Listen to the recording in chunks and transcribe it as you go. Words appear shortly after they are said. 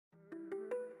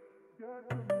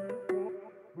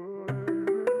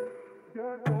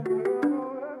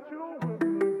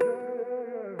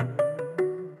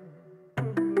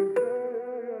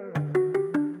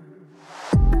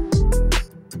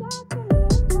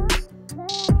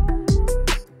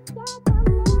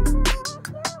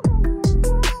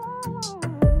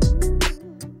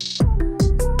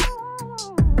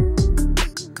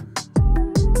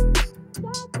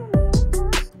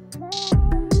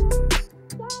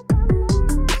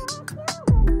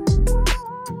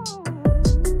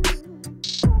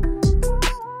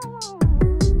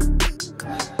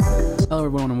Hello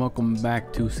everyone and welcome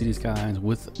back to City Skylines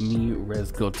with me,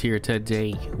 Rescultir.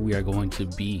 Today we are going to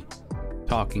be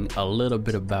talking a little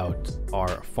bit about our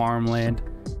farmland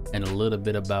and a little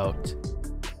bit about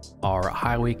our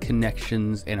highway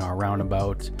connections and our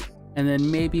roundabout, and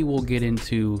then maybe we'll get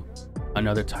into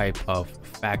another type of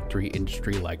factory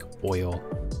industry like oil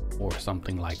or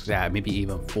something like that, maybe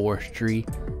even forestry.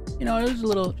 You know, just a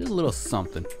little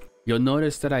something. You'll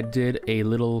notice that I did a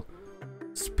little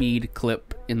speed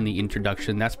clip in the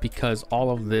introduction. That's because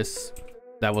all of this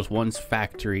that was once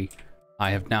factory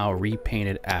I have now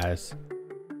repainted as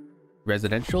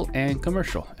residential and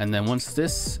commercial. And then once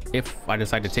this, if I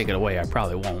decide to take it away, I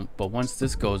probably won't, but once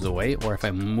this goes away, or if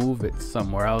I move it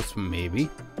somewhere else, maybe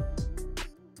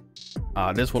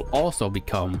this will also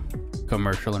become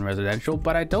commercial and residential,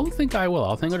 but I don't think I will.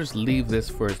 I think I'll just leave this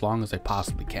for as long as I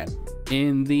possibly can.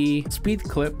 In the speed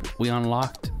clip we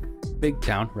unlocked Big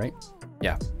Town, right?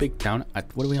 Yeah, Big Town.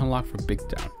 What do we unlock for Big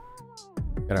Town?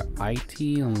 Got our IT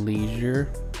and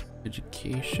leisure,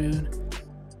 education.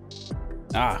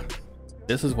 Ah,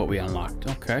 this is what we unlocked.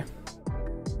 Okay.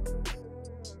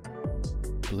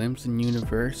 Blimson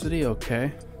University.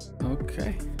 Okay.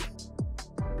 Okay.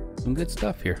 Some good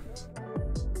stuff here.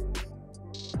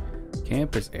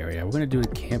 Campus area. We're gonna do a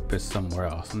campus somewhere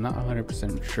else. I'm not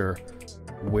 100% sure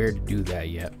where to do that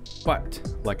yet. But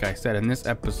like I said in this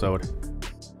episode,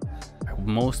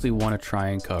 mostly want to try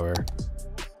and cover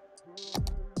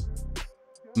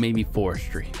maybe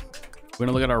forestry. We're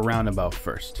gonna look at our roundabout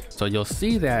first. So you'll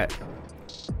see that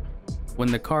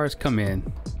when the cars come in,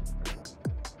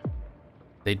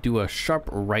 they do a sharp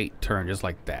right turn just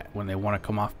like that. When they want to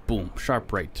come off, boom,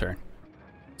 sharp right turn.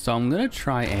 So I'm gonna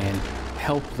try and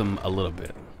help them a little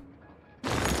bit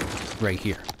right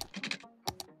here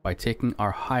by taking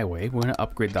our highway. We're gonna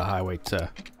upgrade the highway to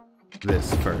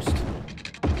this first.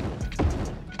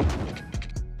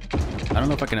 I don't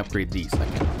know if I can upgrade these. I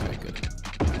can. Okay, good.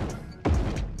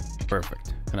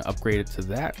 Perfect. Gonna upgrade it to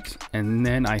that, and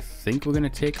then I think we're gonna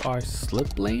take our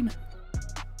slip lane.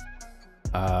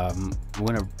 We're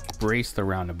gonna brace the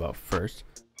roundabout first.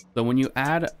 So when you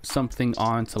add something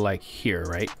on to like here,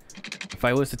 right? If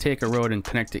I was to take a road and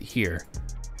connect it here,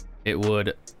 it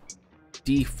would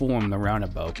deform the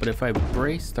roundabout. But if I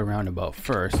brace the roundabout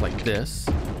first, like this,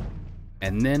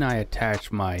 and then I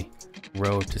attach my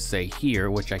road to say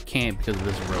here, which I can't because of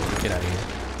this road. Get out of here.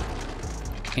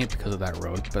 Can't because of that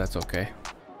road, but that's okay.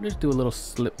 I'll just do a little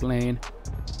slip lane.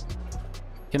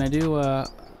 Can I do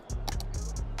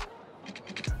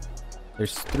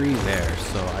there's 3 there,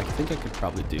 so I think I could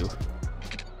probably do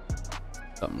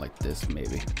something like this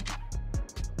maybe.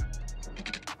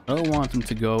 I don't want them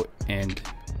to go, and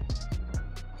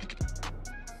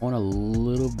I want a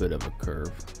little bit of a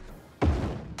curve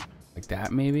like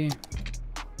that maybe.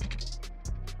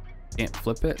 Can't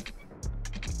flip it.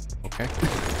 Okay.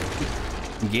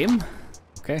 Game?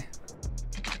 Okay.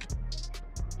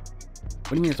 What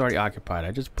do you mean it's already occupied?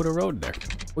 I just put a road there.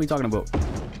 What are you talking about?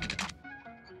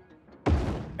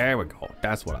 There we go.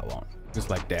 That's what I want. Just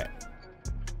like that.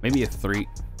 Maybe a 3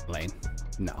 lane.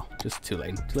 No, just 2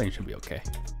 lane. 2 lane should be okay.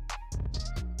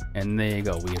 And there you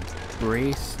go. We have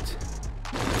braced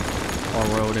our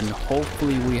road, and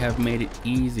hopefully we have made it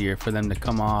easier for them to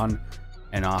come on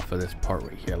and off of this part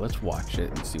right here. Let's watch it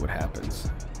and see what happens.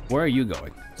 Where are you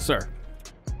going, sir?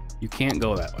 You can't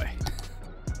go that way.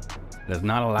 It is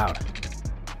not allowed.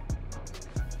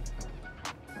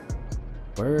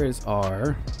 Where is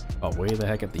our... Oh, way the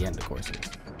heck at the end, of course it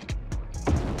is.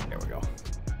 There we go.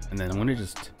 And then I'm gonna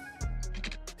just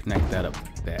connect that up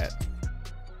like that.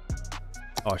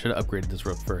 Oh, I should have upgraded this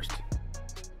road first.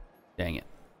 Dang it.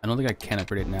 I don't think I can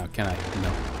upgrade it now, can I?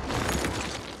 No.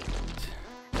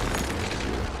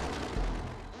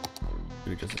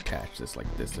 We just attach this like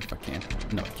this if I can.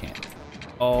 No, I can't.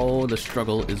 Oh, the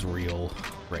struggle is real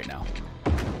right now.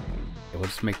 Okay, we'll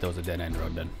just make those a dead-end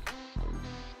road then.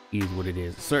 Is what it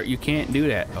is. Sir, you can't do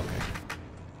that. Okay.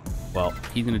 Well,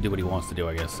 he's gonna do what he wants to do,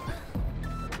 I guess.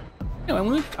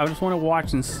 Anyway, I just want to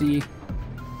watch and see.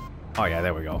 Oh yeah,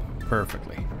 there we go.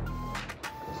 Perfectly.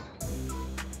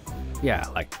 Yeah,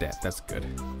 like that. That's good.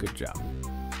 Good job.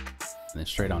 And then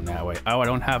straight on that way. Oh,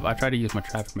 I tried to use my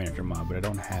traffic manager mod, but I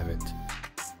don't have it.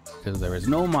 Because there is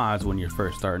no mods when you're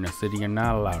first starting a city. You're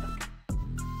not allowed.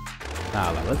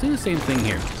 Not allowed. Let's do the same thing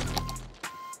here.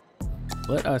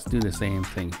 Let us do the same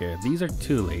thing here. These are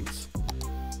 2 lanes.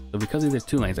 So because these are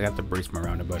 2 lanes, I have to brace my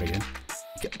roundabout again.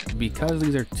 Because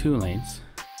these are 2 lanes,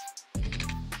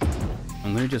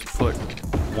 I'm going to just put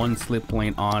 1 slip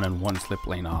lane on and 1 slip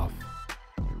lane off.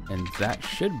 And that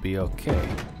should be okay.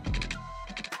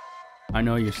 I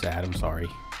know you're sad, I'm sorry.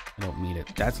 I don't mean it.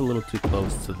 That's a little too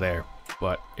close to there,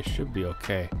 but it should be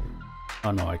okay.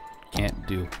 Oh no, I can't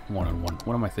do 1-on-1.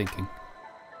 What am I thinking?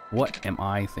 What am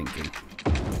I thinking?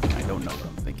 I don't know what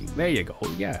I'm thinking. There you go.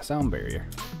 Yeah, sound barrier.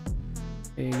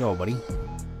 There you go, buddy.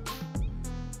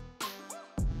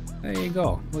 There you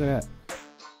go. Look at that.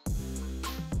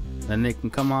 Then they can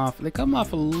come off. They come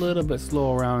off a little bit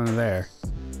slow around there.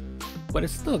 But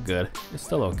it's still good. It's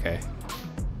still okay.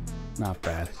 Not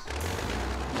bad.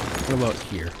 What about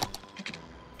here?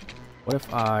 What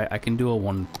if I can do a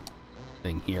 1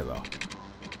 thing here though?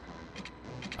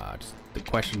 Just the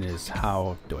question is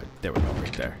how do I, there we go,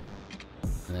 right there.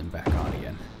 And then back on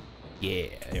again. Yeah,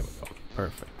 there we go.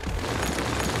 Perfect.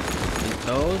 Take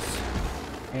those.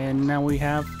 And now we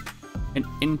have an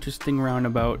interesting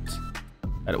roundabout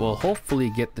that will hopefully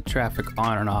get the traffic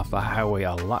on and off the highway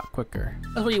a lot quicker.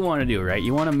 That's what you want to do, right?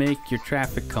 You want to make your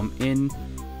traffic come in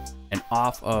and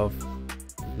off of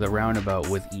the roundabout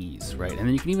with ease, right? And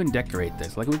then you can even decorate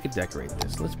this. Like we could decorate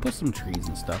this. Let's put some trees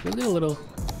and stuff. Let's get a little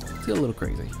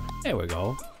crazy. There we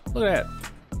go. Look at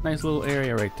that. Nice little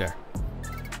area right there.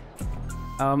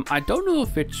 I don't know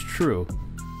if it's true,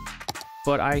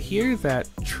 but I hear that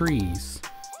trees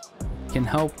can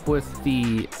help with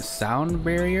the sound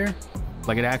barrier.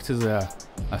 Like it acts as a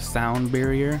sound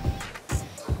barrier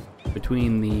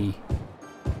between the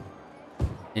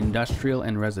industrial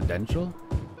and residential.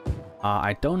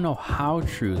 I don't know how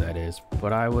true that is,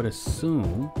 but I would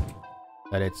assume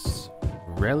that it's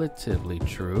relatively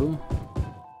true.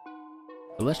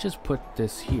 So let's just put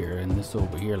this here and this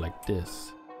over here like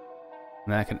this.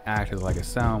 And that can act as like a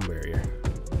sound barrier.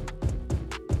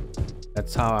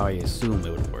 That's how I assume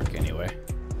it would work anyway.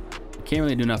 I can't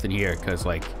really do nothing here because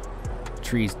like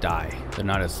trees die. They're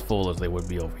not as full as they would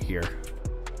be over here.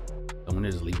 So I'm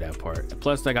gonna just leave that part.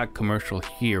 Plus I got commercial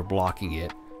here blocking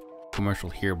it. Commercial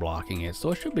here blocking it.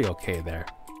 So it should be okay there.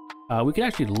 We could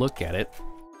actually look at it.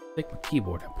 Take my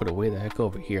keyboard and put it way the heck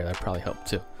over here. That'd probably help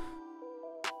too.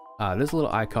 This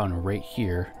little icon right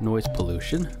here, noise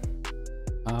pollution.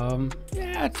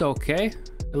 Yeah, it's okay.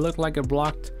 It looked like it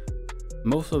blocked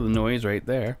most of the noise right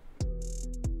there,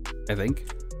 I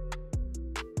think.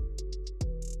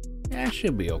 Yeah, it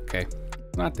should be okay.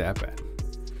 Not that bad.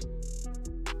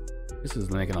 This is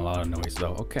making a lot of noise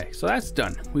though. Okay, so that's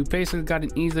done. We basically got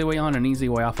an easy way on and easy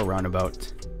way off a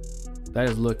roundabout. That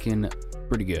is looking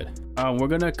pretty good. We're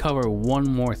gonna cover one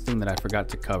more thing that I forgot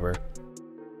to cover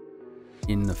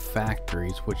in the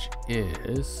factories, which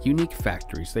is unique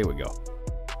factories. There we go.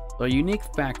 So unique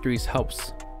factories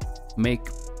helps make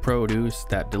produce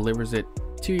that delivers it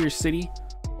to your city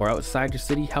or outside your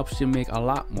city, helps you make a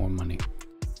lot more money.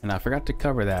 And I forgot to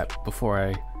cover that before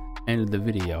I ended the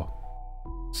video.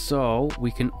 So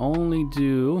we can only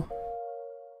do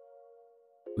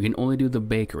the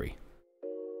bakery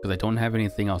because I don't have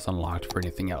anything else unlocked for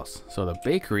anything else. So the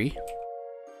bakery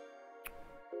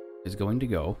is going to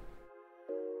go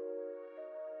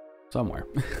somewhere.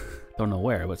 Don't know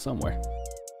where, but somewhere.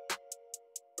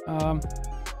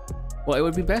 Well, it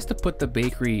would be best to put the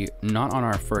bakery not on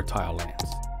our fertile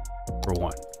lands, for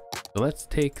one. So let's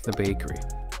take the bakery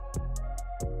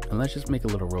and let's just make a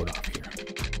little road off here.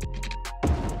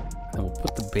 And we'll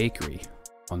put the bakery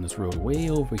on this road way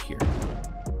over here,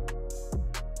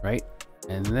 right?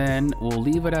 And then we'll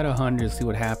leave it at 100 to see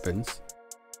what happens.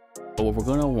 But what we're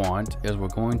going to want is we're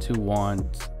going to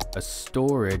want a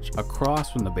storage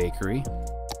across from the bakery,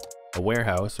 a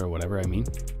warehouse or whatever I mean.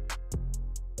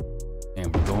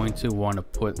 And we're going to want to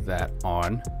put that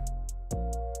on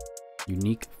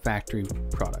unique factory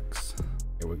products.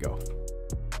 Here we go.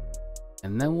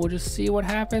 And then we'll just see what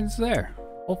happens there.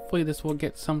 Hopefully this will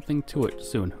get something to it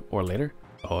soon or later.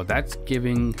 Oh, that's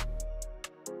giving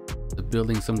the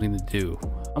building something to do.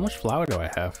 How much flour do I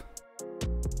have?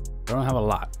 I don't have a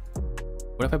lot.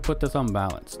 What if I put this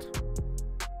unbalanced?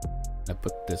 I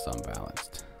put this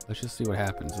unbalanced. Let's just see what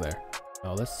happens there.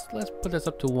 Oh, let's put this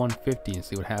up to 150 and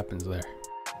see what happens there.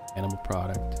 Animal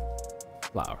product,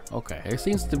 flour. Okay, it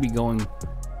seems to be going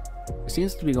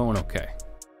okay.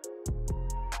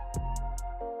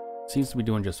 Seems to be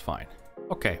doing just fine.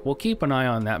 Okay, we'll keep an eye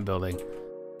on that building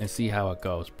and see how it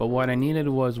goes. But what I needed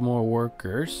was more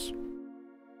workers.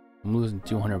 I'm losing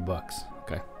 200 bucks.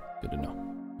 Okay, good to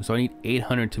know. So I need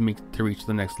 800 to reach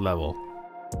the next level.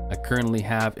 I currently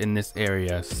have in this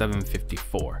area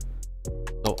 754.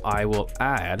 So I will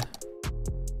add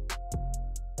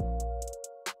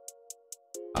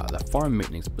the farm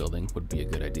maintenance building would be a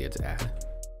good idea to add.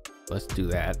 Let's do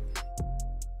that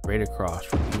right across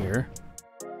from here.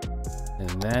 And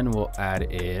then we'll add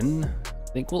in,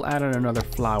 I think we'll add in another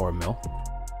flour mill.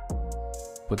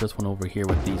 Put this one over here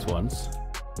with these ones.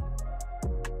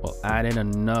 We'll add in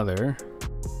another.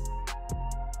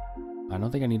 I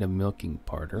don't think I need a milking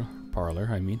parlor,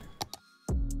 I mean.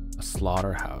 A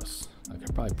slaughterhouse. I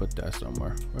could probably put that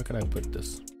somewhere. Where could I put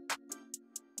this?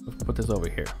 Let's put this over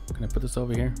here. Can I put this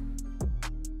over here?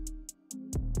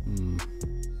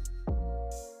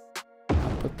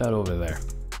 I'll put that over there.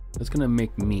 It's gonna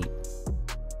make meat.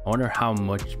 I wonder how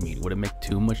much meat. Would it make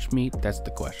too much meat? That's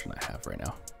the question I have right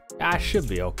now. I should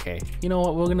be okay. You know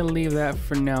what? We're gonna leave that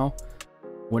for now.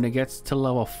 When it gets to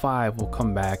level 5, we'll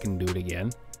come back and do it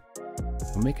again.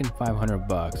 We're making 500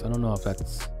 bucks. I don't know if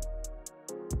that's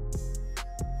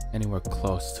anywhere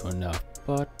close to enough,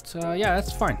 but yeah,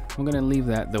 that's fine. I'm gonna leave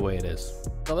that the way it is.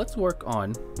 So let's work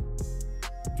on,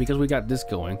 because we got this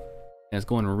going and it's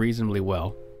going reasonably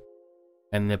well,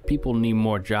 and the people need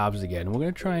more jobs again. We're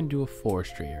gonna try and do a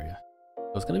forestry area.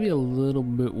 So it's gonna be a little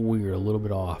bit weird, a little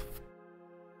bit off.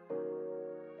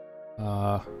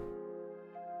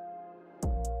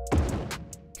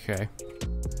 Okay.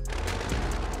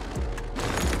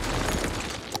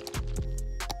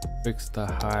 Fix the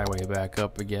highway back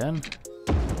up again.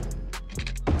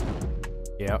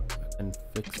 Yep, and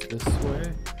fix this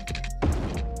way.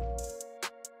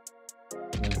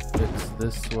 And fix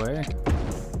this way.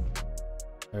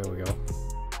 There we go.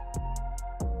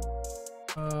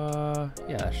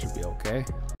 Yeah, that should be okay.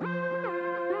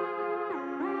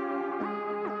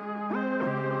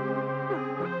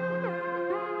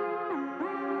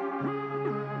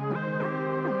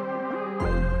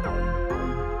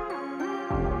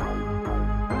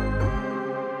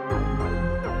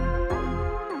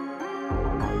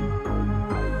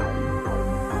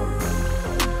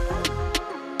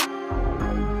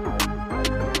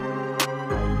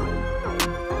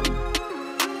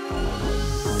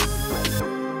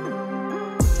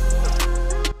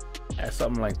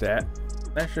 Something like that.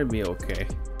 That should be okay.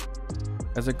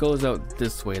 As it goes out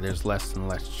this way, there's less and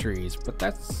less trees, but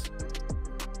that's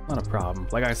not a problem.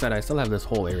 Like I said, I still have this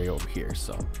whole area over here,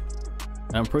 so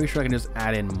I'm pretty sure I can just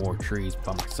add in more trees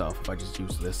by myself if I just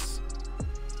use this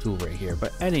tool right here.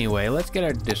 But anyway, let's get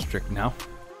our district now.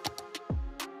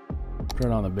 Put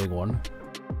it on the big one.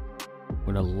 I'm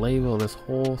gonna label this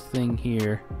whole thing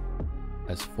here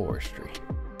as forestry,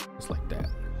 just like that.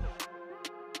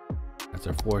 That's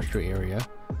our forestry area,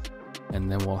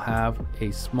 and then we'll have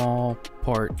a small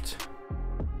part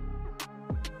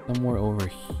somewhere over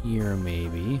here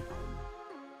maybe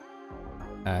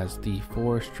as the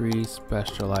forestry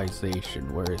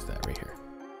specialization. Where is that? Right here.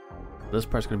 This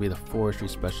part's going to be the forestry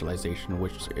specialization,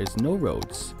 which is no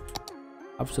roads,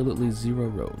 absolutely 0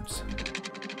 roads.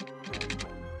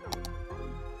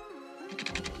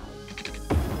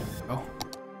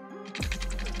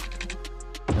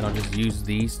 I'll just use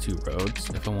these 2 roads.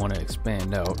 If I want to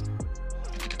expand out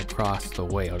across the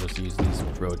way, I'll just use these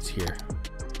roads here.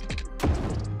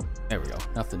 There we go.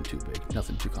 Nothing too big,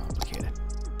 nothing too complicated.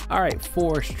 All right,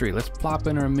 forestry. Let's plop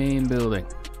in our main building.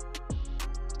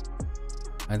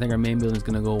 I think our main building is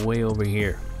gonna go way over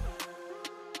here.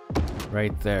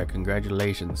 Right there.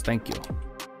 Congratulations. Thank you.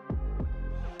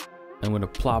 I'm gonna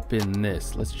plop in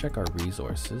this. Let's check our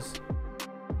resources.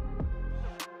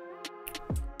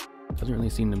 Doesn't really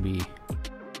seem to be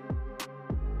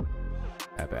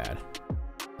that bad.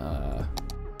 I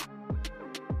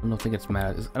don't think it's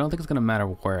gonna matter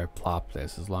where I plop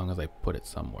this as long as I put it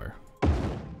somewhere.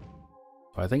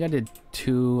 So I think I did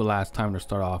 2 last time to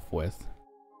start off with.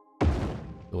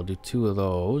 We'll do 2 of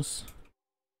those.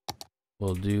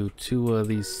 We'll do 2 of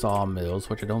these sawmills,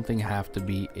 which I don't think have to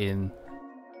be in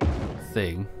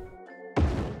thing.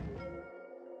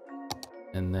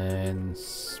 And then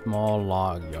small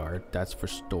log yard, that's for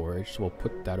storage, so we'll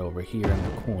put that over here in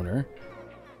the corner,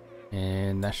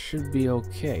 and that should be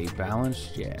okay.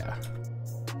 Balanced, yeah.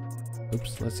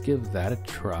 Oops, let's give that a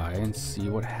try and see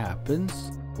what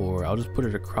happens. Or I'll just put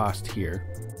it across here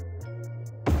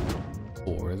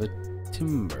for the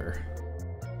timber.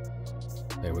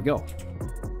 There we go.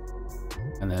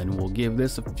 And then we'll give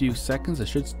this a few seconds. It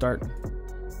should start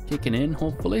kicking in,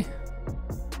 hopefully.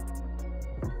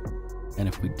 And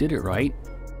if we did it right,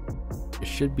 it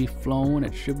should be flowing,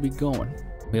 it should be going.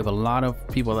 We have a lot of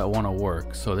people that want to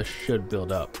work, so this should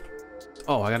build up.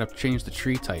 Oh, I gotta change the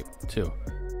tree type too.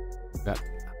 Got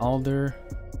alder.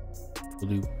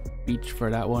 We'll do beech for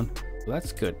that one. So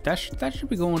that's good. That should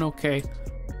be going okay.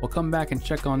 We'll come back and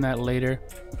check on that later.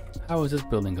 How is this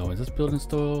building going? Is this building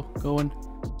still going?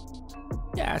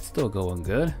 Yeah, it's still going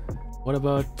good. What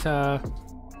about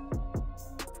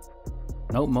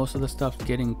nope, most of the stuff's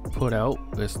getting put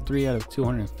out. There's 3 out of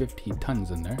 250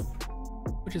 tons in there,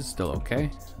 which is still okay.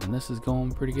 And this is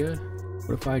going pretty good.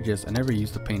 What if I never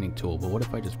used the painting tool, but what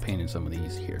if I just painted some of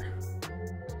these here?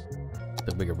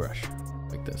 The bigger brush,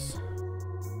 like this.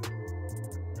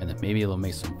 And then maybe it'll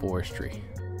make some forestry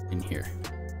in here.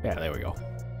 Yeah, there we go.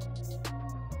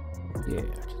 Yeah,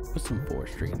 just put some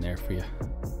forestry in there for you.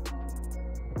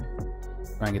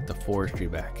 Try and get the forestry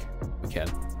back. We can.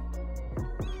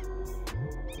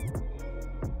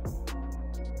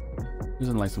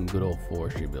 Using like some good old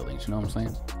forestry buildings, you know what I'm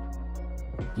saying?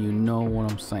 You know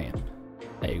what I'm saying.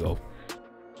 There you go.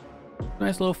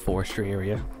 Nice little forestry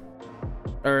area.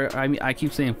 Or, I mean, I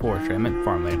keep saying forestry, I meant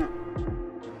farmland.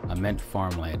 I meant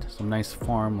farmland. Some nice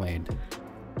farmland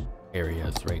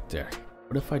areas right there.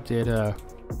 What if I did, I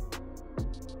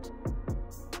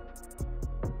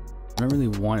don't really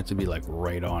want it to be like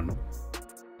right on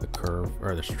the curve,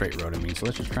 or the straight road, I mean. So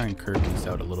let's just try and curve these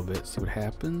out a little bit, see what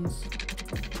happens.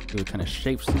 See what kind of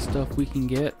shapes and stuff we can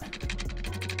get.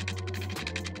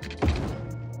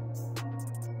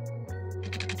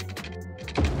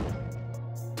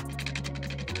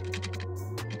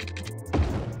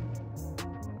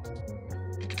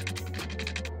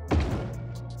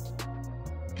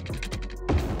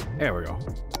 There we go.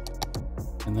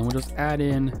 And then we'll just add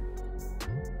in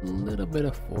a little bit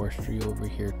of forestry over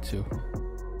here too.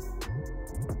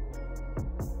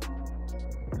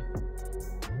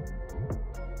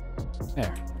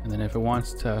 There. And then if it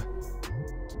wants to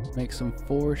make some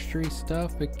forestry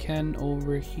stuff, it can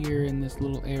over here in this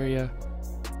little area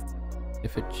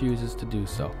if it chooses to do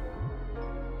so.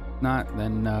 Not,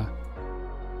 then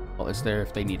well, it's there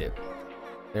if they need it.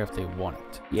 There if they want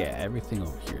it. Yeah, everything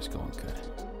over here is going good.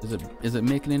 Is it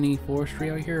making any forestry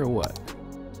out here or what?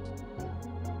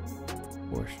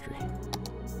 Forestry.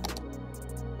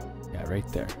 Yeah, right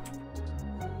there.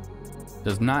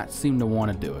 Does not seem to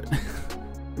want to do it. It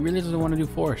really doesn't want to do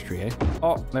forestry, eh?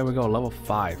 Oh, there we go, level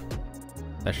 5.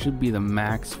 That should be the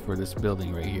max for this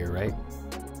building right here, right?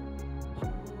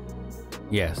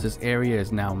 Yes, this area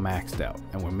is now maxed out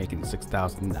and we're making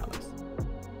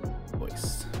 $6,000.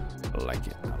 Boys, I like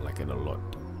it. I like it a lot.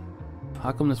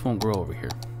 How come this won't grow over here?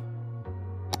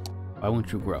 Why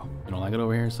won't you grow? You don't like it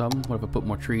over here or something? What if I put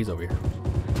more trees over here?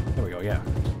 There we go, yeah.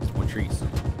 It's more trees.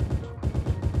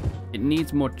 It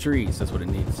needs more trees, that's what it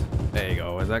needs. There you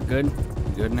go, is that good?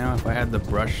 Good now? If I had the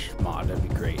brush mod, that'd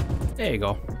be great. There you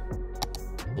go.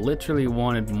 Literally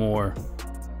wanted more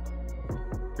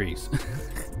trees.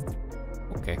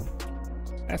 Okay,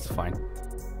 that's fine.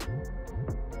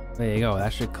 There you go,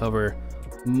 that should cover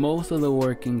most of the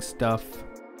working stuff.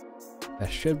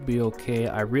 That should be okay.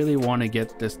 I really want to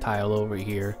get this tile over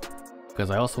here because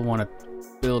I also want to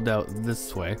build out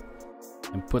this way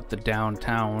and put the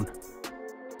downtown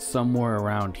somewhere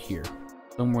around here,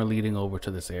 somewhere leading over to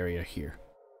this area here,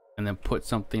 and then put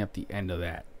something at the end of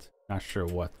that. Not sure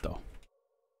what though.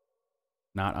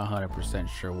 Not 100%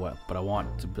 sure what, but I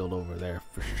want to build over there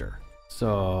for sure.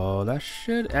 So that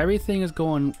should, everything is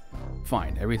going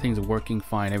fine. Everything's working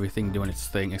fine. Everything doing its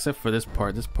thing except for this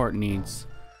part. This part needs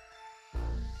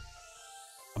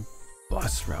a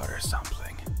bus route or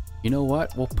something. You know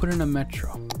what? We'll put in a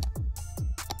metro.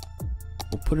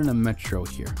 We'll put in a metro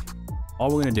here.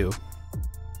 All we're gonna do,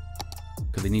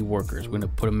 because they need workers, we're gonna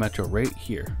put a metro right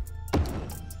here.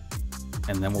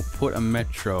 And then we'll put a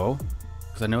metro,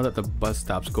 because I know that the bus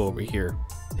stops go over here.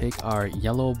 Take our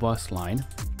yellow bus line,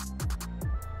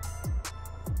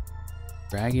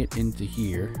 drag it into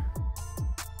here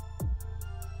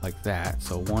like that.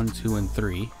 So 1, 2, and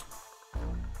 3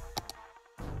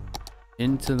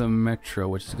 into the metro,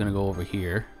 which is gonna go over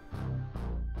here.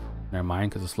 Never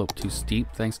mind, because the slope too steep.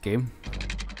 Thanks, game.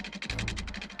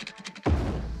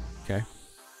 Okay,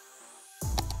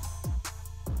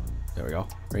 there we go.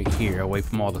 Right here, away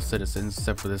from all the citizens,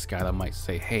 except for this guy that might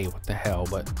say, hey, what the hell,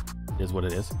 but it is what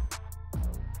it is.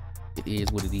 It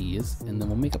is what it is. And then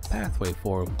we'll make a pathway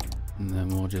for him. And then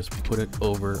we'll just put it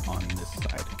over on this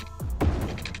side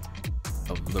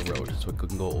of the road so it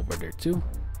can go over there too.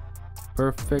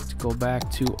 Perfect. Go back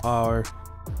to our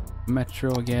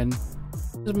metro again.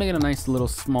 Just make it a nice little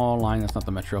small line. That's not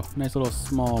the metro. Nice little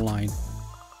small line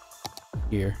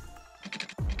here.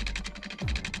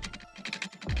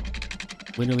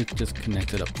 Literally just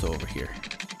connect it up to over here.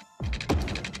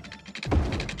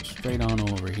 straight on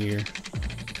over here.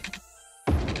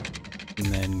 And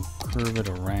then curve it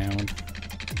around.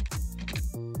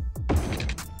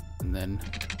 And then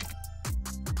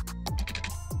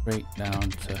straight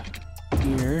down to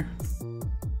here.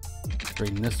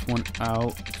 Straighten this one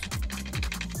out.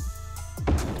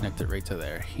 Connect it right to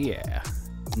there. Yeah.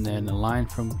 And then a line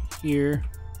from here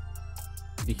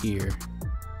to here.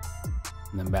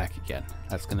 And then back again.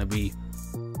 That's gonna be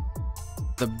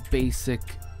the basic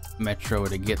metro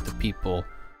to get the people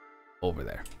over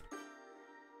there.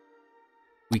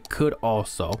 We could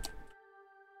also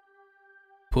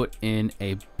put in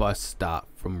a bus stop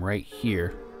from right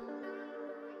here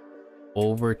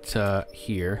over to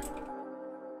here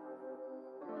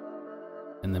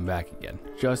and then back again,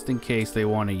 just in case they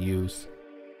want to use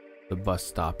the bus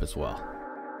stop as well.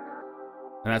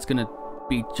 And that's gonna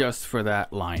be just for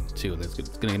that line too.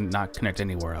 It's gonna not connect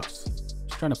anywhere else.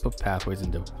 Just trying to put pathways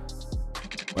into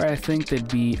where I think they'd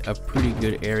be a pretty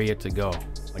good area to go,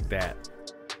 like that.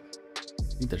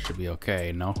 I think that should be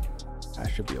okay. No,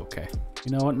 that should be okay.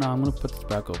 You know what? No, I'm gonna put this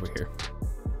back over here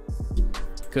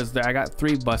because I got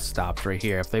 3 bus stops right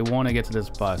here. If they want to get to this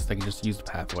bus, they can just use the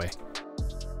pathway.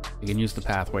 They can use the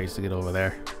pathways to get over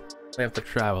there. They have to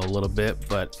travel a little bit,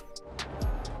 but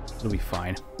it'll be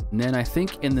fine. And then I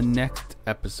think in the next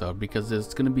episode, because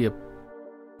it's gonna be a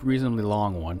reasonably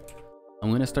long one,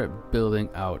 I'm gonna start building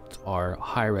out our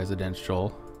high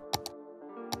residential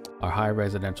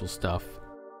stuff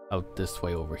out this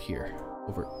way over here,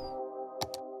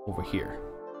 over here,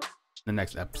 the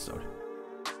next episode.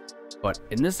 But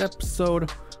in this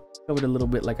episode, covered a little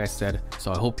bit, like I said.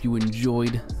 So I hope you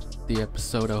enjoyed the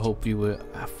episode. I hope you will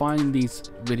find these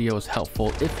videos helpful.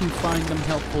 If you find them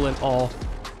helpful at all,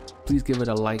 please give it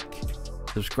a like,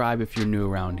 subscribe if you're new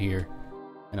around here,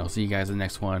 and I'll see you guys in the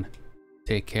next one.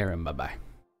 Take care and bye bye.